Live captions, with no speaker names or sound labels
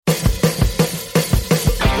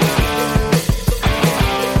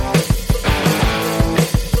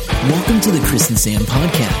to the Chris and Sam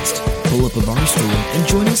podcast. Pull up a bar stool and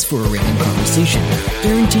join us for a random conversation,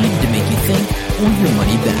 guaranteed to make you think or your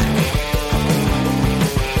money back.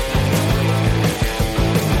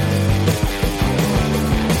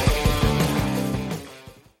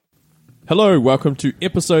 Hello, welcome to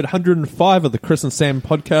episode 105 of the Chris and Sam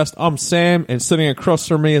podcast. I'm Sam, and sitting across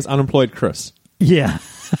from me is unemployed Chris. Yeah,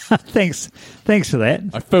 thanks for that.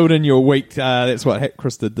 I filled in your week. That's what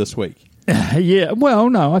Chris did this week. Yeah, well,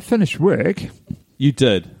 no, I finished work. You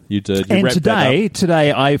did. You And wrapped that up.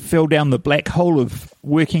 today I fell down the black hole of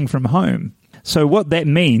working from home. So what that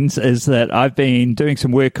means is that I've been doing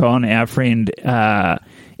some work on our friend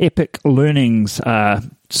Epic Learning's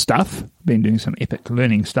stuff. Been doing some Epic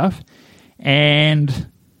Learning stuff.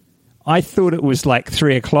 And I thought it was like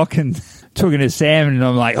 3 o'clock and talking to Sam, and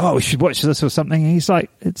I'm like, oh, we should watch this or something. And he's like,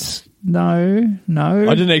 no.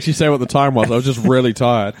 I didn't actually say what the time was. I was just really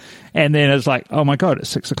tired. And then it's like, oh my God, it's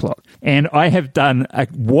 6 o'clock. And I have done a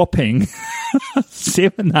whopping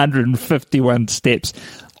 751 steps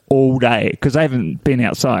all day because I haven't been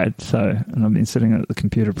outside. And I've been sitting at the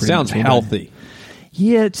computer. Sounds healthy.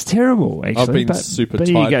 Yeah, it's terrible, actually. I've been super tired.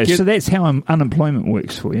 There you go. So that's how unemployment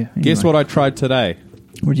works for you. Anyway. Guess what I tried today?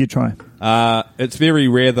 What did you try? It's very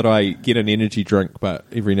rare that I get an energy drink, but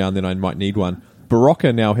every now and then I might need one.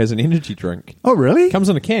 Barocca now has an energy drink. Oh, really? Comes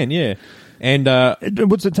in a can, yeah. And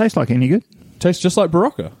what's it taste like? Any good? Tastes just like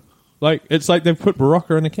Barocca. It's like they've put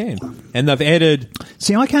Barocca in a can, and they've added.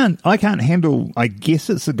 See, I can't handle. I guess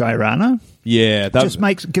it's the Guarana. Yeah, gives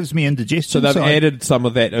me indigestion. So they've added some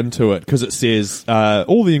of that into it because it says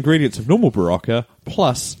all the ingredients of normal Barocca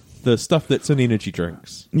plus the stuff that's in energy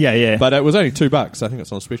drinks. Yeah. But it was only $2. I think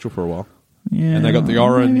it's on special for a while. Yeah, and they got the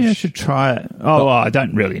orange. Maybe I should try it. Oh, well, I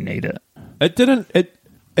don't really need it. It didn't.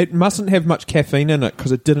 It mustn't have much caffeine in it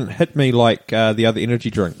because it didn't hit me like the other energy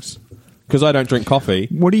drinks. Because I don't drink coffee.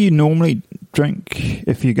 What do you normally drink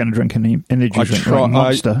if you're going to drink an energy drink? Like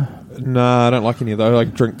Monster? No, I don't like any of those. I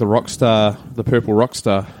drink the Rockstar, the purple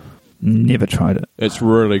Rockstar. Never tried it. It's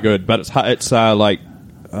really good, but it's like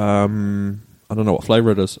I don't know what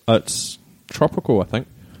flavour it is. It's tropical, I think,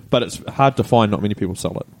 but it's hard to find. Not many people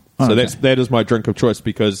sell it, so okay. that is my drink of choice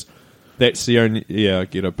because that's the only. Yeah, I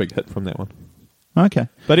get a big hit from that one. Okay,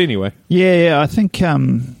 but anyway, yeah. I think I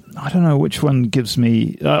don't know which one gives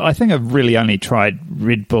me. I think I've really only tried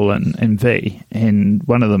Red Bull and V, and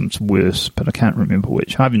one of them's worse, but I can't remember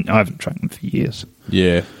which. I haven't drank them for years.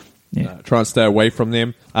 Yeah. Try and stay away from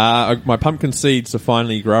them. My pumpkin seeds are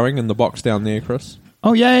finally growing in the box down there, Chris.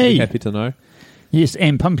 Oh, yay! Happy to know. Yes,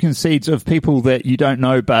 and pumpkin seeds of people that you don't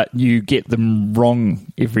know, but you get them wrong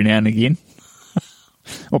every now and again.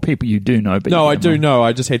 Or people you do know, but no, I do know.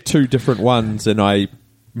 I just had 2 different ones, and I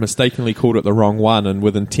mistakenly called it the wrong one. And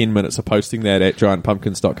within 10 minutes of posting that at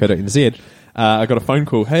giantpumpkins.co.nz, I got a phone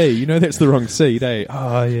call. Hey, that's the wrong seed, eh?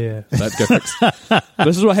 Oh, yeah. So I'd go fix.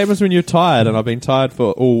 This is what happens when you're tired, and I've been tired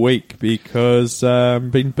for all week because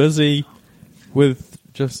I've been busy with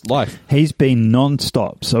just life. He's been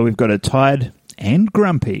non-stop, so we've got a tired and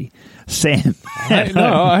grumpy Sam.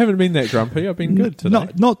 No, I haven't been that grumpy. I've been good today.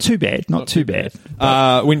 Not too bad. Not too bad.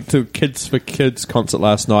 Went to Kids for Kids concert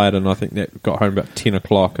last night, and I think that got home about 10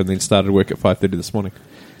 o'clock and then started work at 5:30 this morning.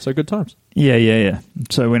 So good times. Yeah.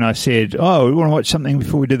 So when I said, oh, we want to watch something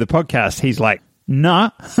before we do the podcast, he's like, nah.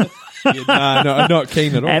 No, I'm not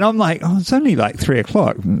keen at all. And I'm like, oh, it's only like 3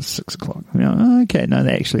 o'clock. It's 6 o'clock. Okay, no,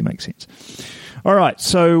 that actually makes sense. All right,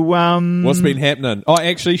 so what's been happening? Oh,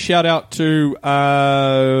 actually, shout out to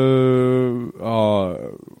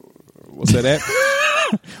what's that app?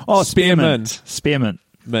 Spearmint. Spearmint.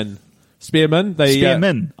 Spearmint.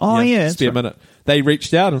 They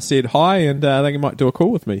reached out and said hi, and they might do a call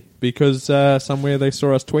with me because somewhere they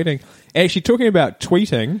saw us tweeting. Actually, talking about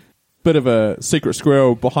tweeting, bit of a secret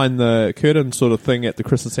squirrel behind the curtain sort of thing at the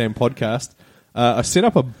Chris and Sam podcast. I set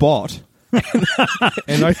up a bot.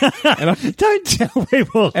 and I don't tell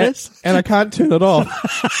people this, and I can't turn it off.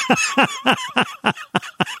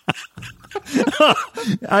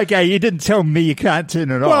 Okay, you didn't tell me you can't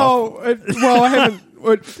turn it off. Well, I haven't.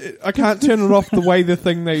 I can't turn it off the way the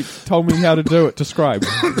thing they told me how to do it described.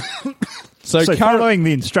 So following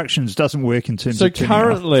the instructions doesn't work in terms of turning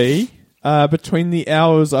currently between the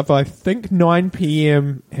hours of I think 9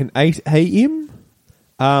 p.m. and 8 a.m.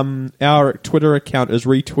 Our Twitter account is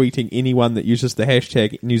retweeting anyone that uses the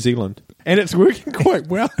hashtag New Zealand. And it's working quite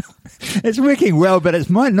well. It's working well, but it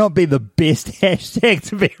might not be the best hashtag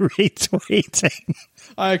to be retweeting.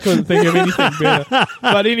 I couldn't think of anything better.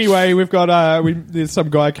 But anyway, we've got there's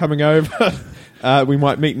some guy coming over. We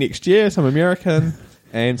might meet next year, some American,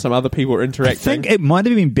 and some other people are interacting. I think it might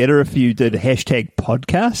have been better if you did hashtag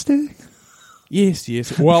podcasting.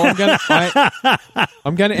 Yes. Well, I'm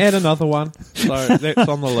going to add another one, so that's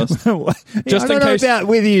on the list. Just in case. About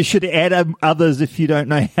whether you should add others if you don't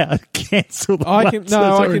know how to cancel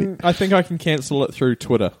them. I think I can cancel it through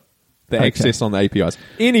Twitter. The access on the APIs.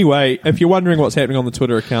 Anyway, if you're wondering what's happening on the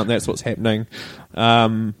Twitter account, that's what's happening.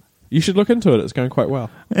 You should look into it. It's going quite well.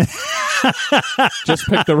 Just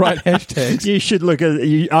pick the right hashtags. You should look at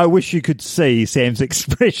it. I wish you could see Sam's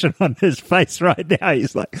expression on his face right now.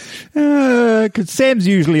 He's like, because Sam's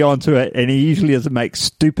usually onto it, and he usually doesn't make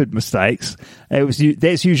stupid mistakes.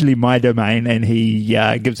 That's usually my domain, and he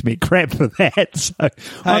gives me crap for that. So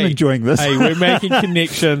I'm enjoying this. Hey, we're making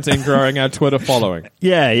connections and growing our Twitter following.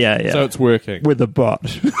 Yeah. So it's working with a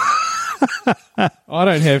bot. I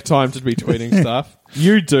don't have time to be tweeting stuff.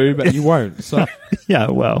 You do, but you won't. So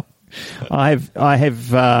yeah, well, I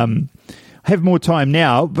have more time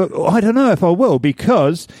now, but I don't know if I will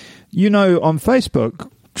because on Facebook,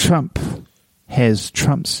 Trump has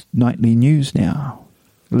Trump's nightly news now,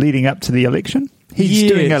 leading up to the election. He's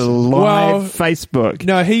doing a live Facebook.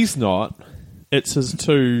 No, he's not. It's his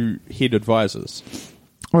two head advisors.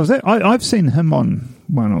 Was that? I've seen him on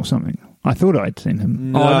one or something. I thought I'd seen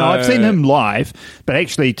him. No. Oh, no, I've seen him live, but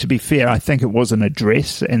actually, to be fair, I think it was an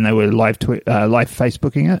address, and they were live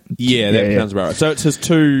Facebooking it. Yeah, that sounds about right. So it's his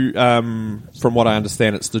two, from what I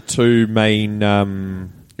understand, it's the two main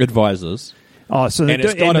advisors. Oh, so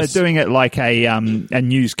they're doing it like a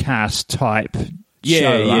newscast type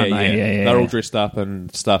show, aren't they? Yeah. They're all dressed up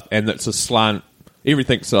and stuff, and it's a slant.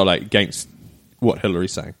 Everything's sort of like against what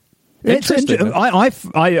Hillary's saying. Interesting.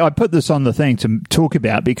 I put this on the thing to talk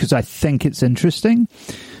about because I think it's interesting.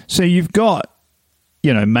 So you've got,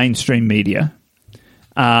 mainstream media,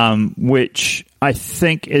 which I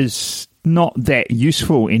think is not that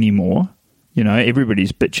useful anymore.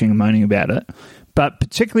 Everybody's bitching and moaning about it. But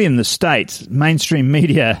particularly in the States, mainstream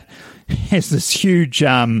media has this huge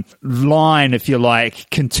line, if you like,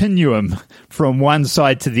 continuum from one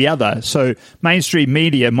side to the other. So mainstream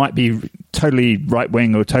media might be totally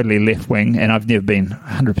right-wing or totally left-wing, and I've never been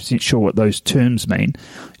 100% sure what those terms mean.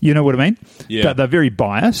 You know what I mean? Yeah. But they're very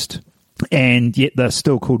biased, and yet they're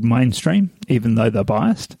still called mainstream, even though they're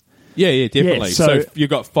biased. Yeah, definitely. Yeah, so you've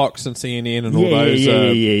got Fox and CNN and all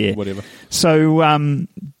those, whatever. So,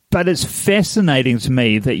 but it's fascinating to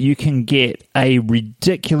me that you can get a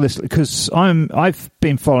ridiculous, because I've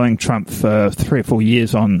been following Trump for 3 or 4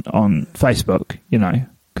 years on Facebook,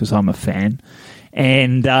 because I'm a fan,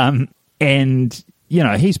 and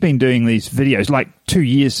he's been doing these videos. Like 3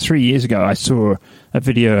 years ago, I saw a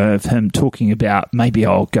video of him talking about maybe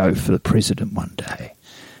I'll go for the president one day,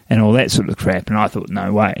 and all that sort of crap. And I thought,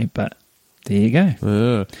 no way, but there you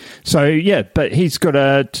go. So, but he's got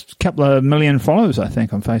a couple of million followers, I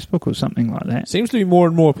think, on Facebook or something like that. Seems to be more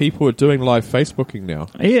and more people are doing live Facebooking now.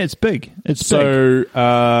 Yeah, it's big.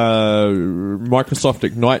 Microsoft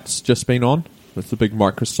Ignite's just been on. It's the big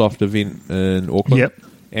Microsoft event in Auckland. Yep.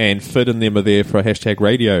 And Fid and them are there for a hashtag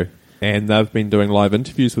radio. And they've been doing live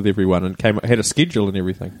interviews with everyone and had a schedule and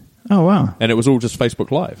everything. Oh, wow. And it was all just Facebook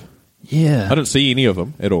Live. Yeah. I didn't see any of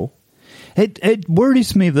them at all. It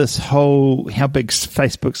worries me, this whole how big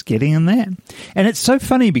Facebook's getting in that. And it's so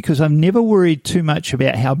funny because I've never worried too much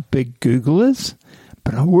about how big Google is,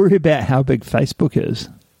 but I worry about how big Facebook is.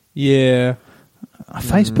 Yeah.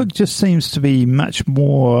 Facebook just seems to be much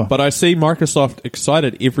more... But I see Microsoft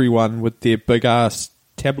excited everyone with their big-ass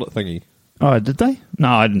tablet thingy. Oh, did they? No,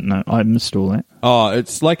 I didn't know. I missed all that. Oh,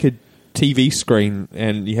 it's like a TV screen,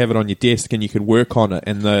 and you have it on your desk, and you can work on it.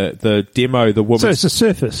 And the demo, the woman... So it's a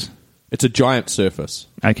Surface? It's a giant Surface.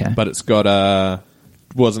 Okay. But it's got a...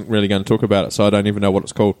 Wasn't really going to talk about it, so I don't even know what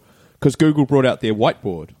it's called. Because Google brought out their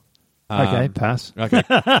whiteboard. Okay, pass. Okay.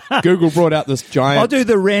 Google brought out this giant... I'll do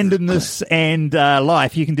the randomness and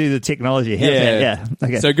life. You can do the technology. How's that? Yeah.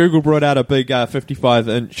 Okay. So Google brought out a big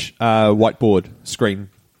 55-inch whiteboard screen.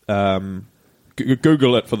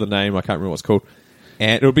 Google it for the name. I can't remember what it's called.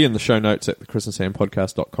 And it'll be in the show notes at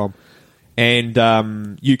chrisandsampodcast.com.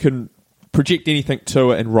 And you can project anything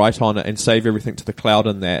to it and write on it and save everything to the cloud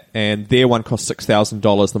in that. And their one costs $6,000.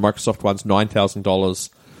 The Microsoft one's $9,000.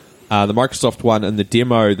 The Microsoft one in the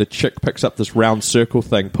demo, the chick picks up this round circle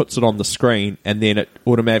thing, puts it on the screen, and then it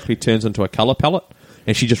automatically turns into a color palette.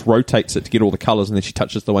 And she just rotates it to get all the colors, and then she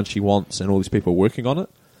touches the one she wants, and all these people are working on it.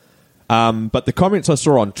 But the comments I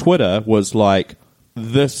saw on Twitter was like,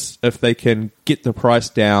 this, if they can get the price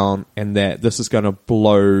down, and that this is going to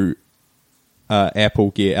blow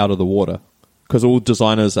Apple gear out of the water. Because all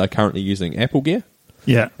designers are currently using Apple gear.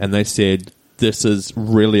 Yeah. And they said... This is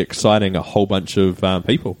really exciting a whole bunch of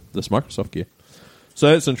people, this Microsoft gear.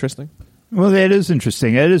 So it's interesting. Well, that is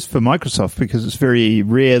interesting. It is for Microsoft because it's very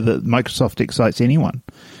rare that Microsoft excites anyone.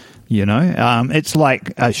 You know, it's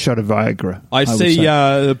like a shot of Viagra. I see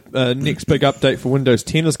next big update for Windows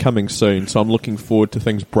 10 is coming soon, so I'm looking forward to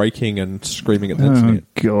things breaking and screaming at the internet.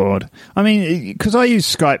 Oh, God. I mean, because I use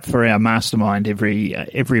Skype for our mastermind every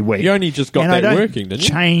week. You only just got and that I don't working, didn't you?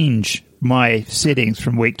 Change my settings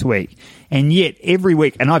from week to week. And yet, every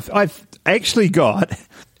week, and I've actually got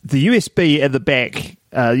the USB at the back,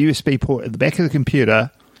 USB port at the back of the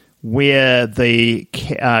computer where the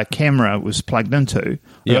camera was plugged into.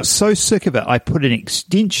 I got so sick of it, I put an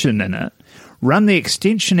extension in it, run the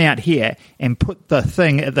extension out here, and put the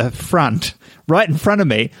thing at the front, right in front of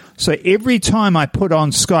me. So every time I put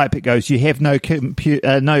on Skype, it goes, you have no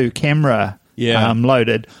camera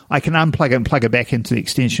loaded. I can unplug it and plug it back into the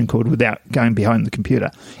extension cord without going behind the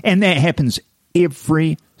computer. And that happens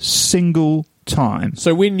every single time.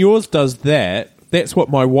 So when yours does that, that's what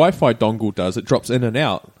my Wi-Fi dongle does. It drops in and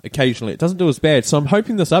out occasionally. It doesn't do as bad. So I'm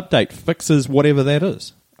hoping this update fixes whatever that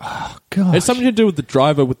is. Oh, God. It's something to do with the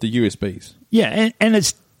driver with the USBs. Yeah, and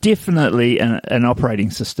it's definitely an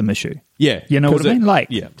operating system issue. Yeah. You know what I mean?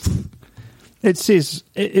 Yeah. It says,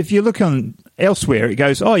 if you look on elsewhere, it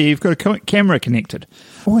goes, oh, yeah, you've got a camera connected.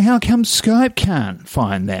 Well, how come Skype can't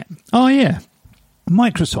find that? Oh, yeah.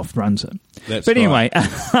 Microsoft runs it. That's but anyway,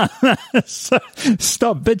 right. So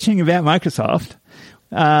stop bitching about Microsoft.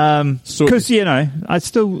 Because, you know, I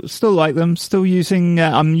still like them. Still using,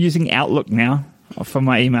 I'm using Outlook now for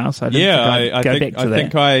my emails. I think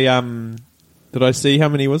did I see how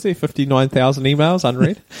many was there? 59,000 emails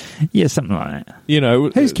unread? Yeah, something like that. You know.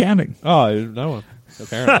 Who's counting? Oh, no one,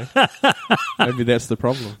 apparently. Maybe that's the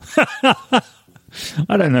problem.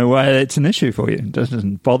 I don't know why that's an issue for you. It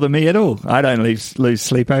doesn't bother me at all. I don't lose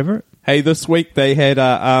sleep over it. Hey, this week they had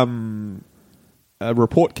a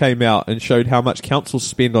report came out and showed how much councils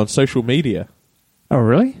spend on social media. Oh,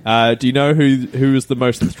 really? Do you know who is the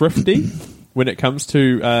most thrifty when it comes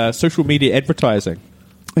to social media advertising?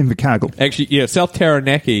 Invercargill. Actually, yeah, South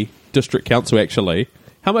Taranaki District Council, actually.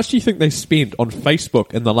 How much do you think they spent on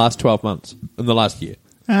Facebook in the last 12 months, in the last year?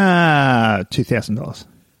 $2,000.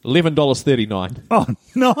 $11.39. Oh,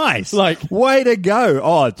 nice. Way to go.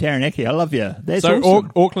 Oh, Taranaki, I love you. That's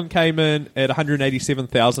awesome. Auckland came in at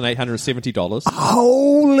 $187,870.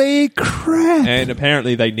 Holy crap. And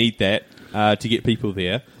apparently they need that to get people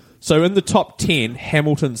there. So in the top 10,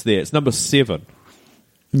 Hamilton's there. It's number 7.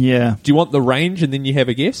 Yeah. Do you want the range and then you have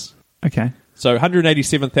a guess? Okay. So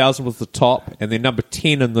 187,000 was the top, and then number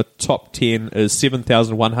 10 in the top 10 is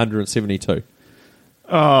 7,172.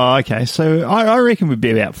 Oh, okay. So I reckon we'd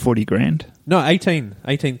be about 40 grand. No,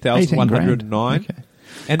 18,109. Okay.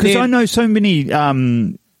 Because I know so many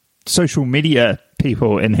social media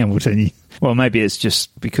people in Hamilton. Well, maybe it's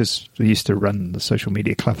just because we used to run the social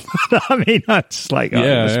media club. I mean, it's like,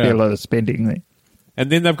 there must be a lot of spending there. And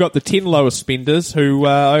then they've got the 10 lowest spenders who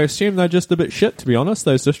I assume they're just a bit shit, to be honest,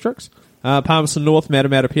 those districts. Palmerston North,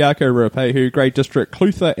 Matamata, Piako, Ruapehu, Grey District,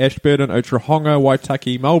 Clutha, Ashburton, Otorohanga,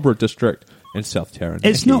 Waitaki, Marlborough District, and South Taranaki.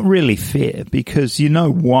 It's not really fair because you know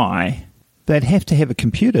why? They'd have to have a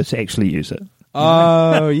computer to actually use it.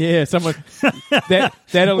 Oh, yeah. Someone that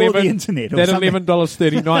or the internet or that something.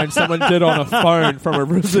 $11.39 someone did on a phone from a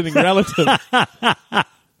visiting relative.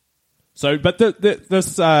 So, but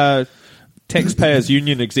this Taxpayers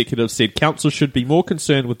Union executive said councils should be more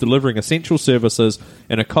concerned with delivering essential services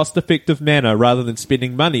in a cost-effective manner rather than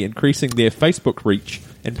spending money increasing their Facebook reach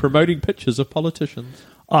and promoting pictures of politicians.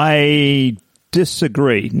 I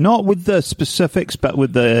disagree. Not with the specifics, but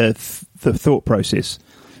with the thought process.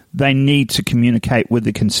 They need to communicate with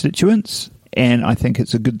the constituents, and I think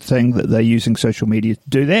it's a good thing that they're using social media to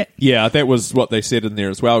do that. Yeah, that was what they said in there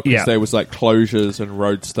as well, because there was like closures and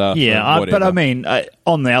road stuff. Yeah, but I mean,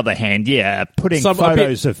 on the other hand, putting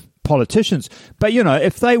photos of politicians. But, you know,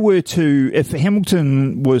 if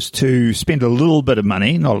Hamilton was to spend a little bit of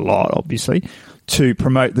money, not a lot, obviously, to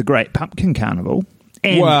promote the Great Pumpkin Carnival,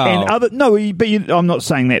 and other... No, but I'm not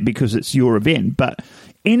saying that because it's your event, but...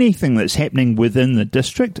 anything that's happening within the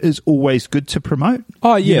district is always good to promote.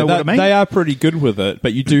 Oh, yeah, you know what I mean? They are pretty good with it,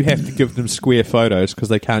 but you do have to give them square photos because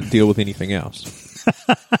they can't deal with anything else.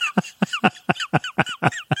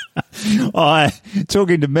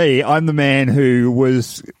 Talking to me, I'm the man who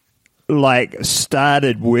was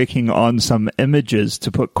started working on some images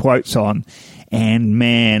to put quotes on, and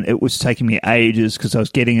man, it was taking me ages because I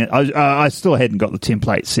was getting it. I still hadn't got the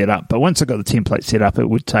template set up, but once I got the template set up, it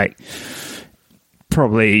would take...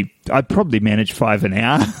 I'd probably manage 5 an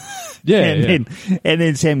hour. And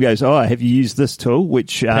then Sam goes, have you used this tool?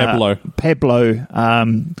 Which Pablo.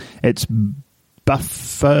 It's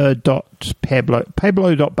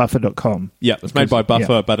Pablo.buffer.com. Yeah, it's made by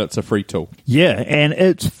Buffer, but it's a free tool. Yeah, and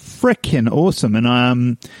it's freaking awesome.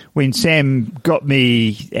 And when Sam got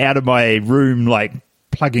me out of my room, like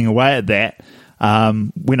plugging away at that,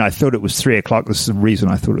 when I thought it was 3 o'clock, this is the reason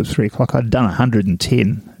I thought it was 3 o'clock, I'd done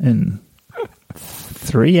 110 in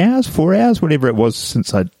 3 hours, 4 hours, whatever it was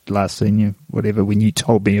since I'd last seen you, whatever, when you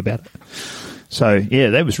told me about it. So, yeah,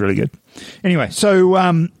 that was really good. Anyway,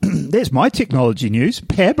 so that's my technology news.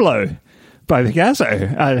 Pablo by Picasso.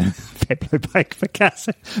 Pablo by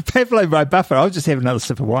Picasso. Pablo by Buffer. I'll just have another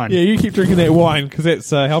sip of wine. Yeah, you keep drinking that wine because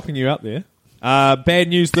that's helping you out there. Bad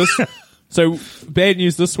news this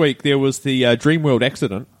week, there was the Dreamworld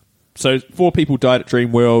accident. So 4 people died at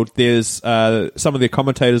Dreamworld. There's some of their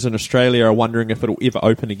commentators in Australia are wondering if it'll ever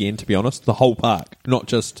open again, to be honest. The whole park, not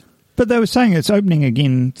just... But they were saying it's opening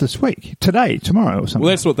again this week, today, tomorrow or something.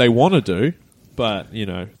 Well, that's what they want to do, but, you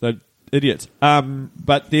know, they're idiots.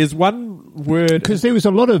 But there's one word... Because there was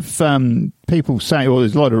a lot of people saying, or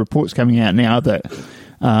there's a lot of reports coming out now that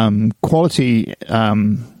quality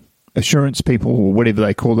assurance people, or whatever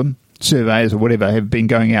they call them, surveyors or whatever, have been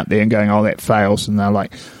going out there and going, oh, that fails, and they're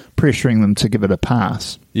like pressuring them to give it a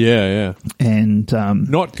pass. Yeah. And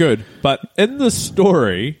not good. But in the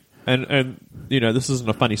story, and you know, this isn't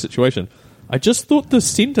a funny situation, I just thought the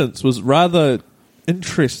sentence was rather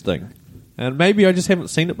interesting. And maybe I just haven't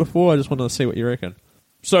seen it before. I just wanted to see what you reckon.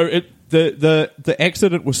 So the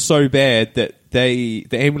accident was so bad that the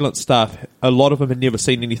ambulance staff, a lot of them had never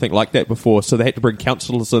seen anything like that before, so they had to bring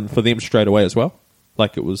counsellors in for them straight away as well.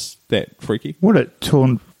 Like it was that freaky. Would it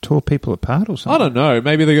tore people apart or something? I don't know.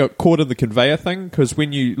 Maybe they got caught in the conveyor thing, because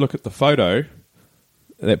when you look at the photo,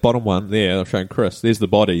 that bottom one there, I'm showing Chris, there's the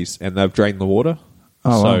bodies, and they've drained the water.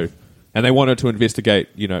 Oh, so, wow. And they wanted to investigate,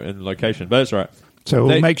 you know, in location. But that's right. So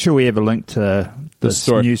we'll make sure we have a link to this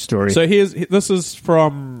news story. So this is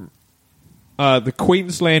from the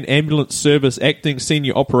Queensland Ambulance Service Acting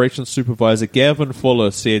Senior Operations Supervisor Gavin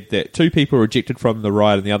Fuller said that 2 people were ejected from the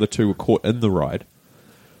ride and the other 2 were caught in the ride.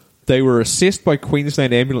 They were assessed by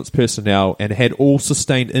Queensland ambulance personnel and had all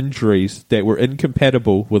sustained injuries that were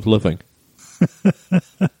incompatible with living.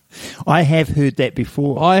 I have heard that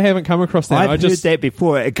before. I haven't come across that. I've heard that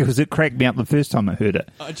before because it cracked me up the first time I heard it.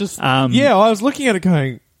 I was looking at it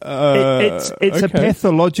going... it's okay. a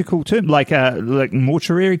pathological term, like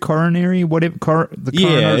mortuary, coronary, whatever. The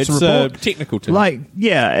coroner's it's report. A technical term.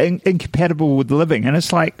 Incompatible with living, and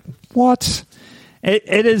it's like what?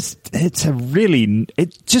 It is. It's a really.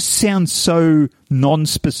 It just sounds so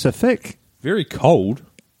non-specific. Very cold.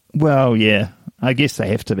 Well, yeah, I guess they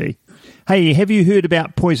have to be. Hey, have you heard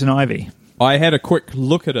about poison ivy? I had a quick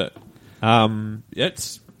look at it.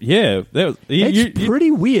 It's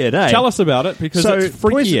pretty weird, eh? Tell us about it, because it's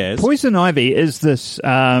freaky Poison ivy is this.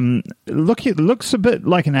 Looks a bit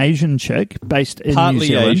like an Asian chick based in partly New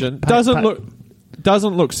Zealand. Asian. Doesn't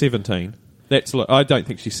look 17. I don't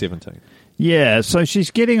think she's 17. Yeah, so she's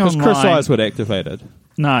getting online. Because Chris Eiswood activated.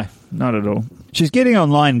 No, not at all. She's getting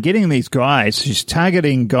online, getting these guys. She's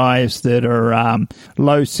targeting guys that are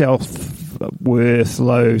low self-worth,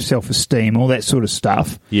 low self-esteem, all that sort of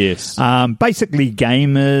stuff. Yes. Basically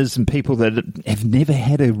gamers and people that have never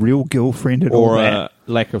had a real girlfriend at all. Or a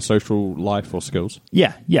lack of social life or skills.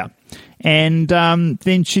 Yeah. And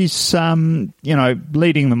then she's,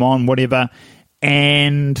 leading them on, whatever.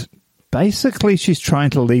 And basically she's trying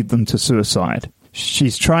to lead them to suicide.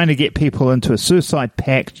 She's trying to get people into a suicide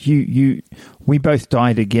pact. We both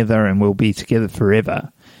die together and we'll be together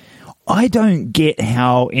forever. I don't get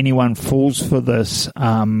how anyone falls for this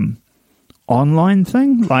online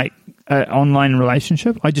thing, like online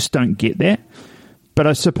relationship. I just don't get that. But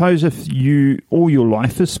I suppose if all your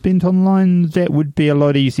life is spent online, that would be a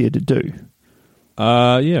lot easier to do.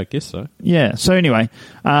 Yeah, I guess so. Yeah. So anyway,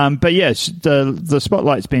 but yes, the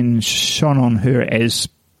spotlight's been shone on her as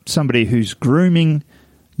somebody who's grooming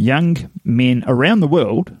young men around the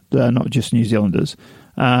world, not just New Zealanders,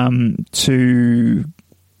 to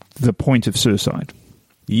the point of suicide.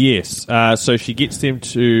 Yes. So she gets them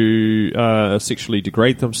to sexually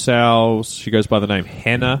degrade themselves. She goes by the name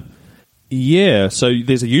Hannah. Yeah, so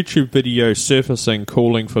there's a YouTube video surfacing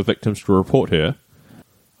calling for victims to report her.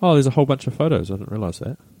 Oh, there's a whole bunch of photos. I didn't realise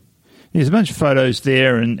that. There's a bunch of photos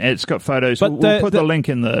there, and it's got photos. But we'll put the link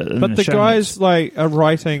in the But the show guys notes. are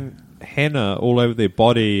writing Hannah all over their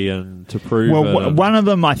body and to prove it. One of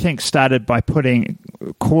them, I think, started by putting,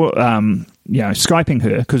 Skyping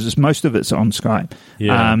her, because most of it's on Skype,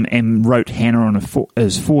 and wrote Hannah on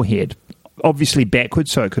his forehead. Obviously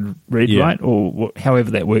backwards, so it could read right, or however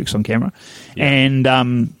that works on camera. Yeah.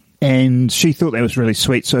 And And she thought that was really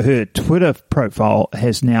sweet. So her Twitter profile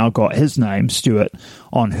has now got his name, Stuart,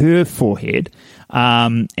 on her forehead.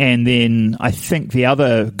 And then I think the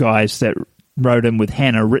other guys that wrote in with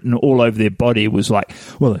Hannah written all over their body was like,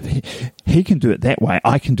 well, if he can do it that way,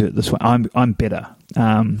 I can do it this way. I'm better.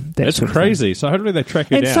 That's crazy. So hopefully they track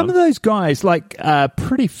her down. And some of those guys, like,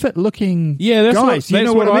 pretty fit-looking guys. You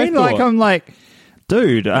know what I mean? Like, I'm like,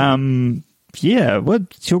 dude, yeah,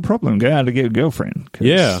 what's your problem? Go out to get a girlfriend.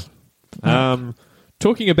 Yeah.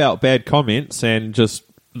 Talking about bad comments, and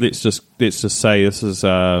let's just say this is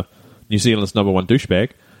New Zealand's number one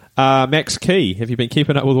douchebag. Max Key, have you been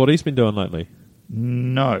keeping up with what he's been doing lately?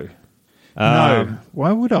 No. No.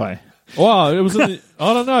 Why would I? Well, it was. I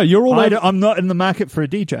don't know. You're all. I'm not in the market for a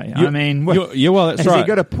DJ. I mean, well, that's right. Has he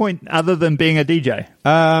got a point other than being a DJ?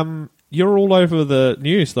 You're all over the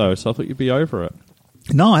news though, so I thought you'd be over it.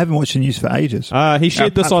 No, I haven't watched the news for ages. He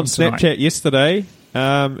shared this on Snapchat yesterday.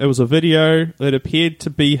 It was a video that appeared to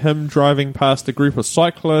be him driving past a group of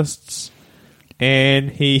cyclists, and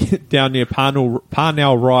he, down near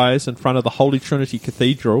Parnell Rise in front of the Holy Trinity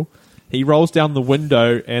Cathedral, he rolls down the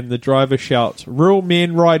window and the driver shouts, "Real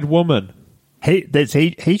men ride women." He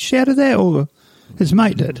shouted that, or his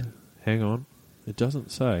mate did? Hang on. It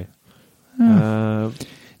doesn't say.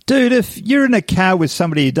 Dude, if you're in a car with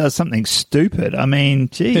somebody who does something stupid, I mean,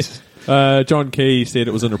 jeez. John Key said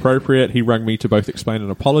it was inappropriate. He rang me to both explain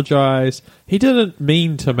and apologise. He didn't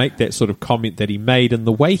mean to make that sort of comment that he made in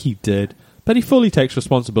the way he did, but he fully takes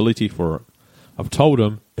responsibility for it. I've told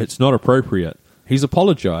him it's not appropriate. He's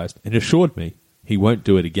apologised and assured me he won't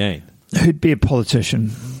do it again. Who'd be a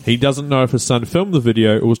politician? He doesn't know if his son filmed the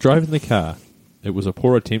video or was driving the car. It was a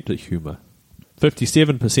poor attempt at humour.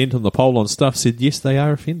 57% on the poll on Stuff said yes, they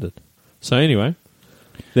are offended. So anyway,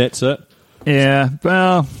 that's it. Yeah,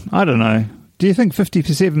 well, I don't know. Do you think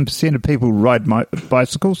 57% of people ride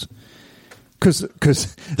bicycles?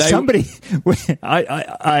 Because somebody,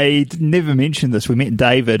 I never mentioned this. We met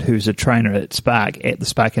David, who's a trainer at Spark, at the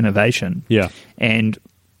Spark Innovation. Yeah. And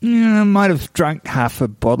might have drunk half a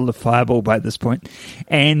bottle of Fireball by this point.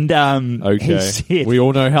 And okay, we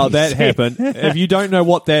all know how that happened. If you don't know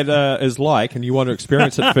what that is like and you want to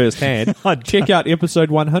experience it firsthand, check out episode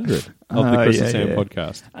 100 of the Chris and Sam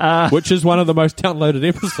podcast, which is one of the most downloaded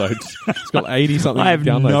episodes. It's got 80-something downloads. I have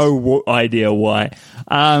no idea why.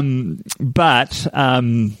 But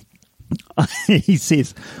he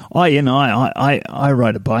says, I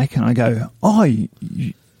ride a bike, and I go,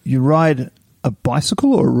 you ride a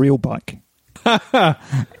bicycle or a real bike?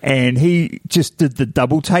 And he just did the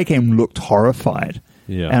double take and looked horrified.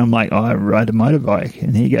 Yeah. And I'm like, I ride a motorbike.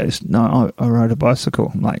 And he goes, no, I ride a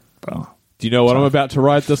bicycle. I'm like, oh. Do you know what I'm about to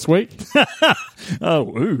ride this week? Yeah,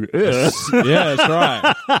 that's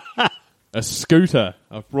right. A scooter.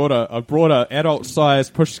 I brought a adult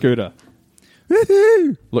sized push scooter.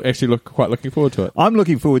 Woohoo! Quite looking forward to it. I'm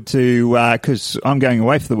looking forward to, because I'm going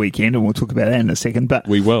away for the weekend, and we'll talk about that in a second. But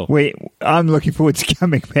we will. I'm looking forward to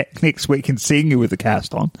coming back next week and seeing you with the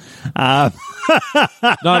cast on. I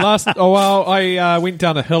went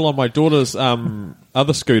down a hill on my daughter's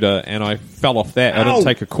other scooter, and I fell off that. I didn't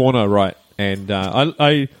take a corner right, and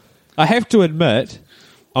I have to admit,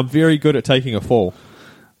 I'm very good at taking a fall.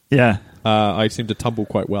 Yeah. I seem to tumble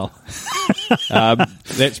quite well.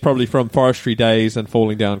 That's probably from forestry days and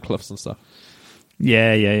falling down cliffs and stuff.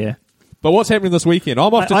 Yeah. But what's happening this weekend?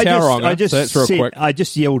 I'm off to Tauranga, so that's real quick. I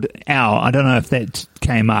just yelled, ow. I don't know if that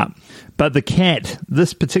came up. But the cat,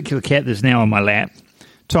 this particular cat that's now on my lap,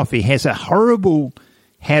 Toffee, has a horrible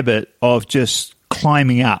habit of just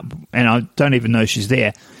climbing up. And I don't even know she's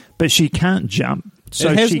there. But she can't jump. So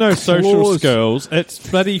it has no social skills. Its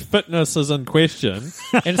bloody fitness is in question.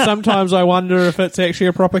 And sometimes I wonder if it's actually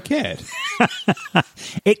a proper cat.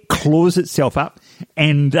 It claws itself up.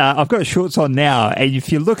 And I've got shorts on now. And if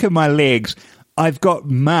you look at my legs, I've got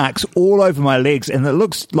marks all over my legs. And it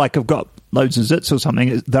looks like I've got loads of zits or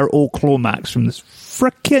something. They're all claw marks from this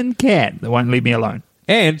frickin' cat that won't leave me alone.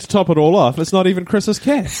 And to top it all off, it's not even Chris's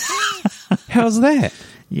cat. How's that?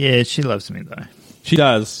 Yeah, she loves me, though. She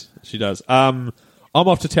does. I'm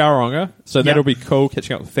off to Tauranga, so that'll be cool,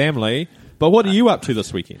 catching up with family. But what are you up to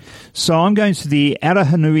this weekend? So I'm going to the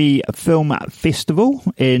Arahanui Film Festival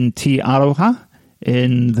in Te Aroha.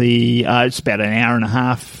 It's about an hour and a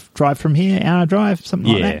half drive from here, hour drive,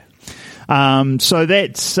 something like that. So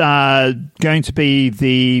that's going to be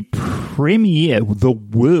the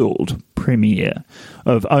world premiere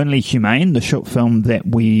of Only Humane, the short film that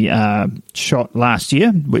we shot last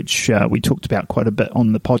year, which we talked about quite a bit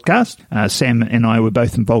on the podcast. Sam and I were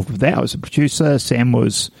both involved with that. I was a producer. Sam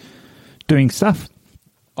was doing stuff.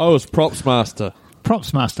 I was props master.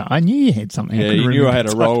 Props master. I knew you had something. Yeah, you knew I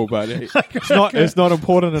had a role, but it's not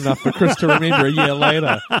important enough for Chris to remember a year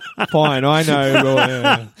later. Fine, I know.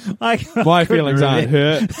 Well, my feelings aren't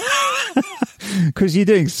hurt. Because you're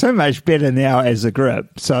doing so much better now as a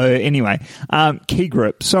grip. So anyway, key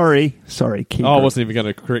grip. Sorry, key grip. I wasn't even going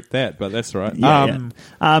to correct that, but that's all right.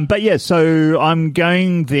 But yeah, so I'm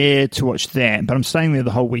going there to watch that, but I'm staying there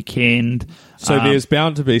the whole weekend. So there's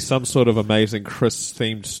bound to be some sort of amazing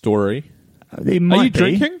Chris-themed story. There might Are you be.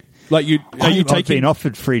 drinking? Like I've been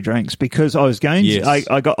offered free drinks because I was going to,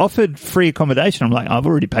 I got offered free accommodation. I'm like, I've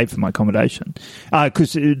already paid for my accommodation.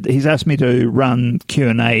 Because he's asked me to run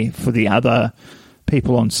Q&A for the other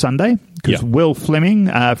people on Sunday. Because Will Fleming,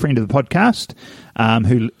 a friend of the podcast,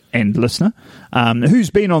 and listener, who's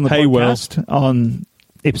been on the podcast on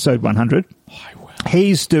episode 100. Hi, Will.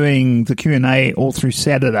 He's doing the Q&A all through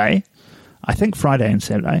Saturday. I think Friday and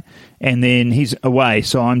Saturday. And then he's away,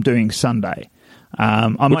 so I'm doing Sunday.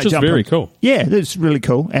 Which is very cool. Yeah, that's really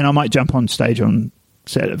cool. And I might jump on stage on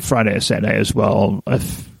Friday or Saturday as well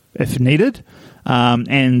if needed.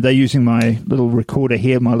 And they're using my little recorder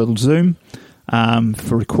here, my little Zoom,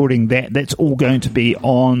 for recording that. That's all going to be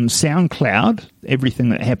on SoundCloud, everything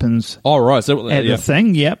that happens at the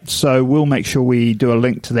thing. Yep. So we'll make sure we do a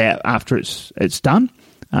link to that after it's done,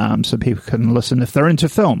 so people can listen if they're into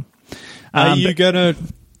film. Are you going to...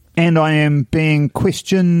 And I am being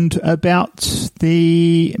questioned about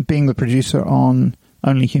being the producer on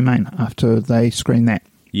Only Humane after they screen that.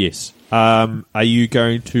 Yes. Are you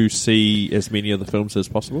going to see as many of the films as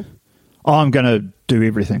possible? I'm going to do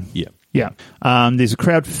everything. Yeah. Yeah. There's a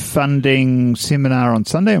crowdfunding seminar on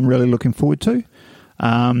Sunday I'm really looking forward to.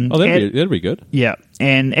 That'd be good. Yeah,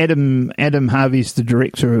 and Adam Harvey's the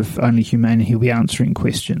director of Only Humane. He'll be answering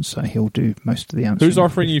questions, so he'll do most of the answering. Who's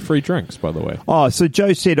offering you free drinks, by the way? Oh, so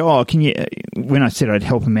Joe said, can you, when I said I'd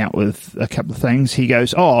help him out with a couple of things, he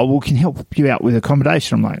goes, can help you out with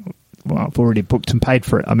accommodation. I'm like, well, I've already booked and paid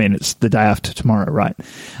for it. I mean, it's the day after tomorrow, right?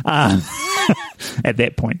 At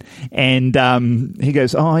that point. And he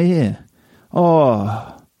goes,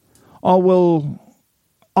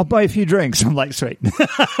 I'll buy a few drinks. I'm like, sweet.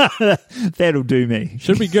 That'll do me.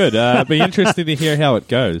 Should be good. Be interesting to hear how it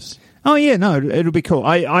goes. Oh, yeah, no, it'll be cool.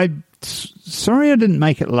 Sorry I didn't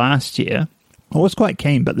make it last year. I was quite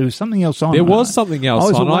keen, but there was something else on. There was something else I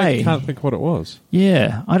was on. away. I can't think what it was.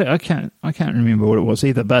 Yeah, I can't remember what it was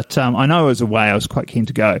either. But I know I was away. I was quite keen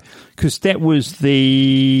to go because that was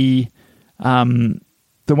the one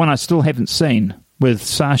I still haven't seen with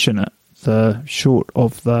Sash in it, the short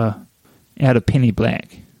of the Out of Penny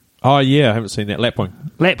Black. Oh yeah, I haven't seen that. Lapwing.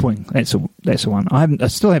 That's the one. I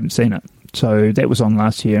still haven't seen it. So that was on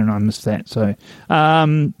last year, and I missed that. So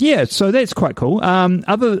so that's quite cool.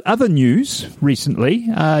 Other news recently.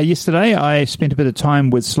 Yesterday, I spent a bit of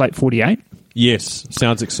time with Slate 48. Yes,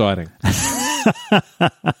 sounds exciting.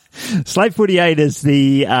 Slate 48 is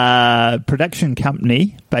the production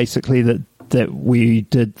company, basically that we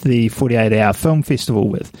did the 48-hour film festival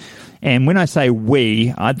with. And when I say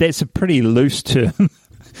we, that's a pretty loose term.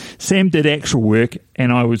 Sam did actual work,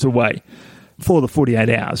 and I was away for the 48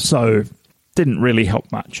 hours, so didn't really help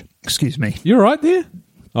much. Excuse me. You're right there?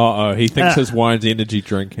 Uh-oh, he thinks his wine's energy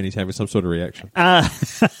drink, and he's having some sort of reaction.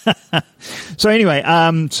 So anyway,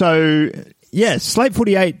 Slate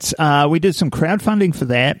 48, we did some crowdfunding for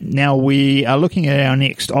that. Now we are looking at our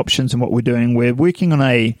next options and what we're doing. We're working on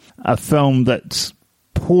a film that's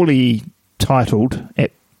poorly titled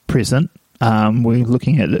at present. We're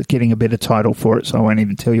looking at getting a better title for it, so I won't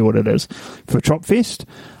even tell you what it is, for Tropfest.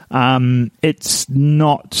 It's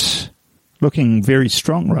not looking very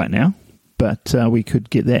strong right now, but we could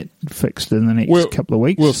get that fixed in the next couple of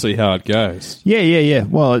weeks. We'll see how it goes. Yeah.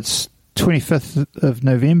 Well, it's 25th of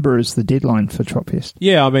November is the deadline for Tropfest.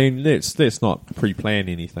 Yeah, I mean, let's not pre-plan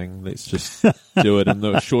anything. Let's just do it in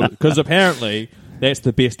the short... Because apparently that's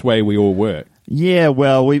the best way we all work. Yeah,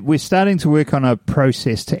 well, we're starting to work on a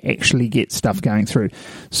process to actually get stuff going through.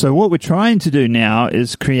 So what we're trying to do now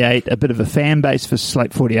is create a bit of a fan base for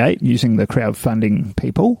Slate 48 using the crowdfunding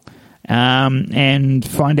people and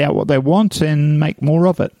find out what they want and make more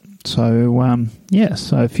of it. So,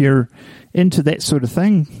 so if you're into that sort of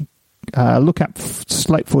thing, look up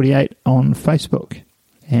Slate 48 on Facebook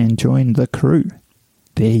and join the crew.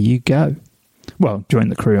 There you go. Well, join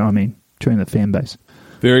the crew, join the fan base.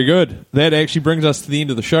 Very good. That actually brings us to the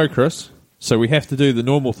end of the show, Chris. So we have to do the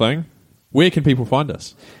normal thing. Where can people find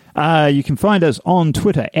us? You can find us on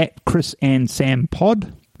Twitter at Chris and Sam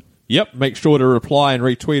Pod. Yep. Make sure to reply and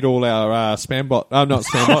retweet all our spam bot. Not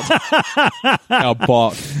spam bots. Our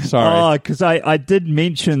bot. Sorry. Oh, because I did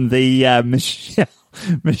mention the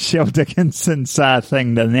Michelle Dickinson's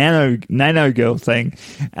thing, the nano girl thing,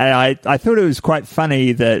 and I thought it was quite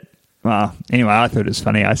funny that. Well, anyway, I thought it was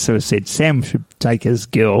funny. I sort of said Sam should take his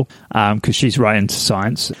girl because she's right into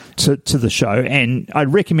science to the show, and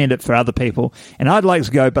I'd recommend it for other people. And I'd like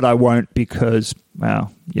to go, but I won't because,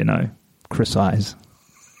 well, Chris Eyes.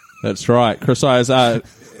 That's right. Chris Eyes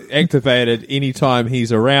activated anytime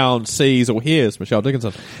he's around, sees or hears Michelle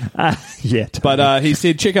Dickinson. Yeah, totally. But he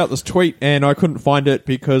said, check out this tweet, and I couldn't find it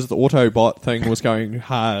because the Autobot thing was going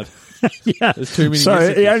hard. Yeah. There's too many So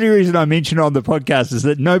messages. the only reason I mention it on the podcast is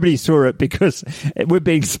that nobody saw it because we're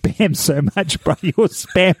being spammed so much by your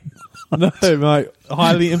spam. No, my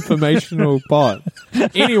highly informational bot.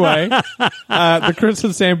 Anyway, the Chris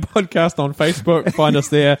and Sam podcast on Facebook. Find us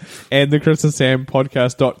there. And the Chris and Sam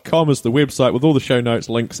podcast.com is the website with all the show notes,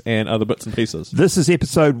 links, and other bits and pieces. This is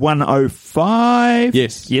episode 105.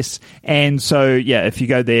 Yes. And so, yeah, if you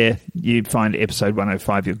go there, you find episode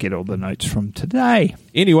 105. You'll get all the notes from today.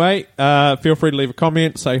 Anyway, feel free to leave a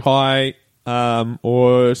comment, say hi,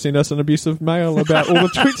 or send us an abusive mail about all the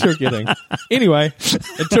tweets you're getting. Anyway,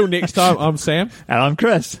 until next time, I'm Sam. And I'm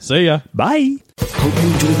Chris. See ya. Bye. Hope you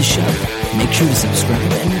enjoyed the show. Make sure to subscribe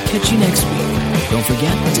and we'll catch you next week. Don't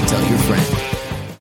forget to tell your friend.